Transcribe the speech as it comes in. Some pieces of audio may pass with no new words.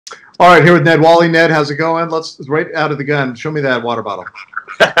All right, here with Ned Walley. Ned, how's it going? Let's right out of the gun. Show me that water bottle.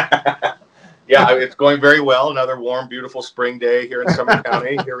 Yeah, it's going very well. Another warm, beautiful spring day here in Summit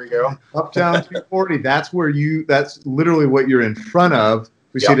County. Here we go. Uptown 240. That's where you. That's literally what you're in front of.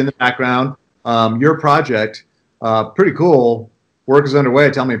 We see it in the background. Your project, pretty cool. Work is underway.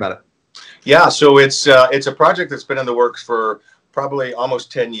 Tell me about it. Yeah, so it's a project that's been in the works for probably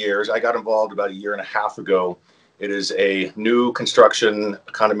almost 10 years. I got involved about a year and a half ago. It is a new construction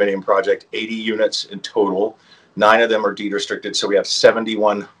condominium project, 80 units in total. 9 of them are deed restricted, so we have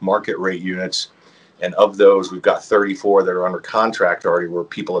 71 market rate units. And of those, we've got 34 that are under contract already where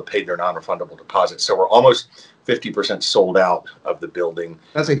people have paid their non-refundable deposits. So we're almost 50% sold out of the building.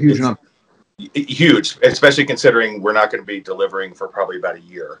 That's a huge number. Huge, especially considering we're not going to be delivering for probably about a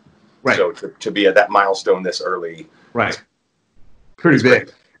year. Right. So to be at that milestone this early. Right. Pretty big.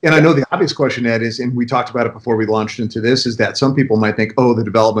 Great. And I know the obvious question, Ed, is, and we talked about it before we launched into this, is that some people might think, oh, the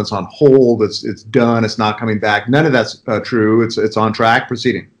development's on hold, it's done, it's not coming back. None of that's true. It's on track,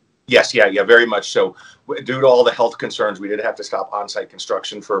 proceeding. Yes, yeah, very much so. Due to all the health concerns, we did have to stop on-site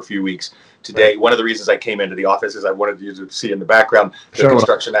construction for a few weeks. Today, one of the reasons I came into the office is I wanted you to see in the background the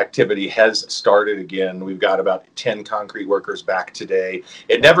construction activity has started again. We've got about 10 concrete workers back today.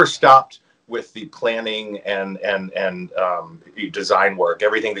 It never stopped with the planning and design work,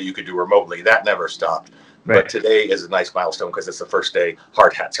 everything that you could do remotely, that never stopped. Right. But today is a nice milestone because it's the first day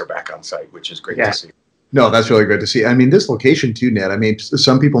hard hats are back on site, which is great to see. No, that's really good to see. I mean, this location too, Ned, I mean,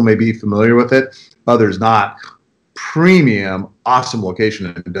 some people may be familiar with it, others not. Premium, awesome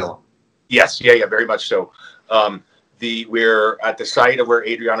location in Dillon. Yes, yeah, very much so. We're at the site of where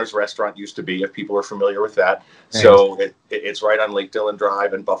Adriana's restaurant used to be, if people are familiar with that. Thanks. So it's right on Lake Dillon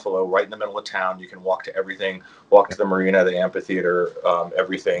Drive in Buffalo, right in the middle of town. You can walk to everything, walk to the marina, the amphitheater,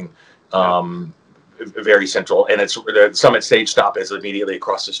 everything. Very central. And it's the Summit Stage Stop is immediately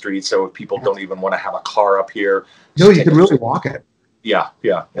across the street. So if people don't even want to have a car up here. No, you can really walk it. Yeah.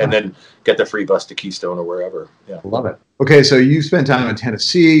 And then get the free bus to Keystone or wherever. Yeah. Love it. Okay, so you spent time in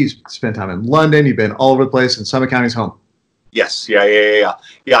Tennessee, you spent time in London, you've been all over the place, and Summit County's home. Yes, yeah.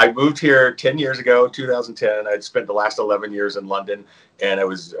 I moved here 10 years ago, 2010. I'd spent the last 11 years in London, and it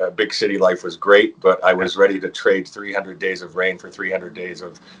was big city life was great, but I was ready to trade 300 days of rain for 300 days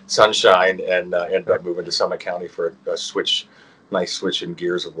of sunshine, and ended up moving to Summit County for a nice switch in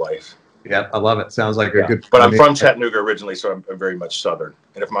gears of life. Yeah, I love it. Sounds like a good. But I'm from Chattanooga originally, so I'm very much Southern.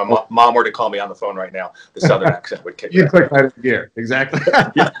 And if my mom were to call me on the phone right now, the Southern accent would kick in. You click right in gear. Exactly.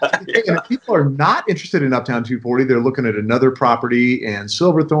 And if people are not interested in Uptown 240, they're looking at another property in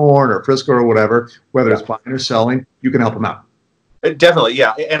Silverthorne or Frisco or whatever, whether it's buying or selling, you can help them out. Definitely,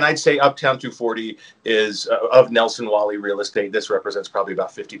 yeah. And I'd say Uptown 240 is of Nelson Walley Real Estate. This represents probably about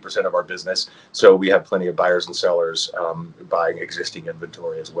 50% of our business. So we have plenty of buyers and sellers buying existing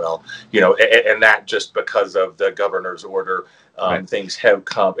inventory as well. And that just because of the governor's order, things have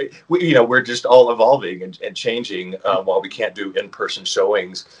come. We're just all evolving and changing. While we can't do in-person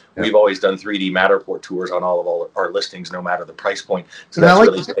showings, we've always done 3D Matterport tours on all of our listings, no matter the price point. So that's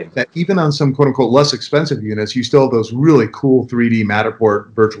really that even on some quote unquote less expensive units, you still have those really cool 3D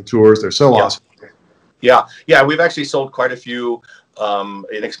Matterport virtual tours. They're so awesome. Yeah. We've actually sold quite a few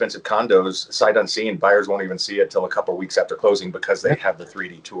inexpensive condos sight unseen. Buyers won't even see it till a couple of weeks after closing because they have the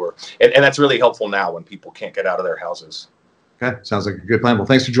 3D tour, and that's really helpful now when people can't get out of their houses. Okay, sounds like a good plan. Well,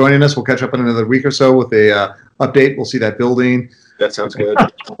 thanks for joining us. We'll catch up in another week or so with a update. We'll see that building. That sounds good.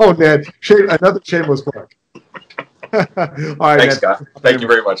 Oh, Ned, another shameless plug. All right, thanks, Scott. Thank you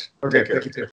very much. Okay, thank you too.